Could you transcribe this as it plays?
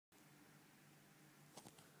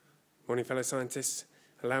Morning, fellow scientists.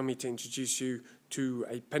 Allow me to introduce you to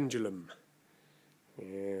a pendulum.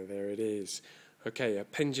 Yeah, there it is. Okay, a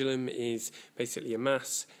pendulum is basically a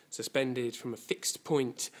mass suspended from a fixed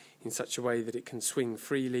point in such a way that it can swing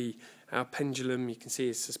freely. Our pendulum, you can see,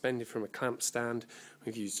 is suspended from a clamp stand.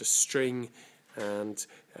 We've used a string and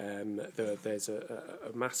there's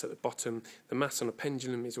a mass at the bottom. The mass on a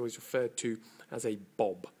pendulum is always referred to as a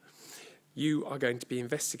bob. You are going to be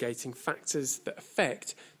investigating factors that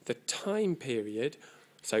affect the time period,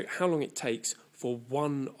 so how long it takes for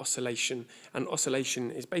one oscillation. An oscillation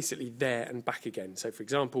is basically there and back again. So for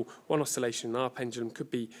example, one oscillation in our pendulum could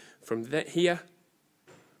be from here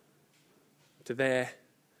to there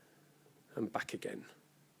and back again.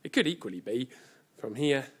 It could equally be from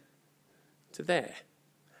here to there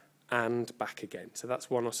and back again. So that's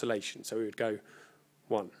one oscillation. So we would go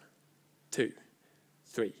 1, 2,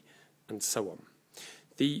 3, and so on.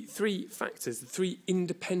 The three factors, the three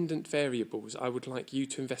independent variables I would like you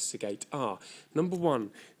to investigate are, number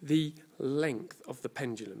one, the length of the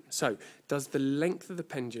pendulum. So, does the length of the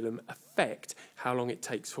pendulum affect how long it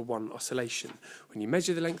takes for one oscillation? When you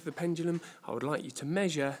measure the length of the pendulum, I would like you to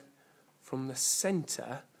measure from the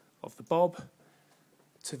centre of the bob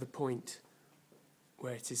to the point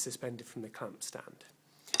where it is suspended from the clamp stand.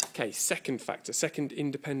 Okay, second factor, second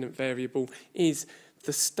independent variable is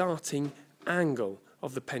the starting angle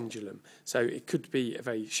of the pendulum. So it could be a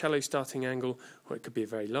very shallow starting angle, or it could be a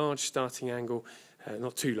very large starting angle,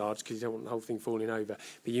 not too large because you don't want the whole thing falling over.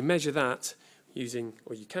 But you measure that using,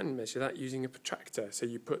 or you can measure that using a protractor. So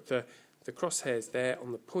you put the crosshairs there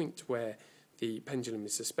on the point where the pendulum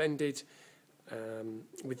is suspended,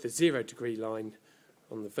 with the 0 degree line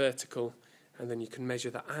on the vertical, and then you can measure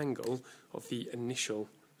the angle of the initial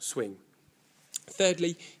swing.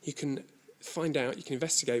 Thirdly, you can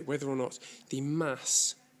investigate whether or not the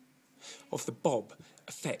mass of the bob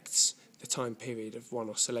affects the time period of one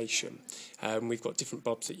oscillation. We've got different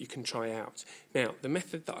bobs that you can try out. Now, the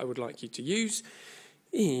method that I would like you to use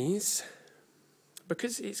is,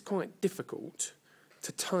 because it's quite difficult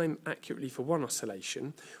to time accurately for one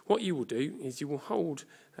oscillation, what you will do is you will hold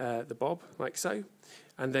the bob like so,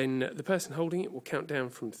 and then the person holding it will count down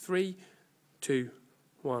from 3, 2,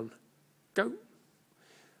 1, go.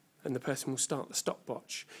 And the person will start the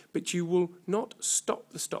stopwatch. But you will not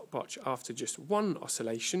stop the stopwatch after just one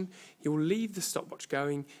oscillation. You will leave the stopwatch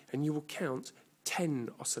going and you will count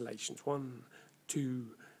 10 oscillations. 1,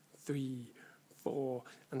 2, 3, 4,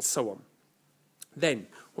 and so on. Then,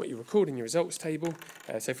 what you record in your results table,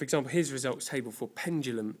 so for example, here's a results table for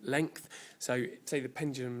pendulum length. So, say the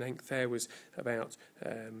pendulum length there was about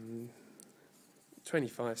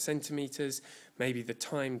 25 centimetres. Maybe the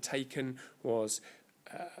time taken was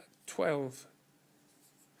 12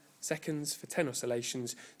 seconds for 10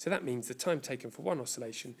 oscillations, so that means the time taken for one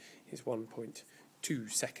oscillation is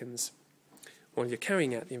 1.2 seconds. While you're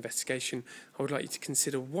carrying out the investigation, I would like you to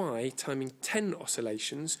consider why timing 10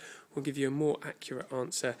 oscillations will give you a more accurate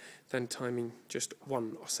answer than timing just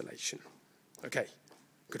one oscillation. Okay,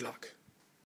 good luck.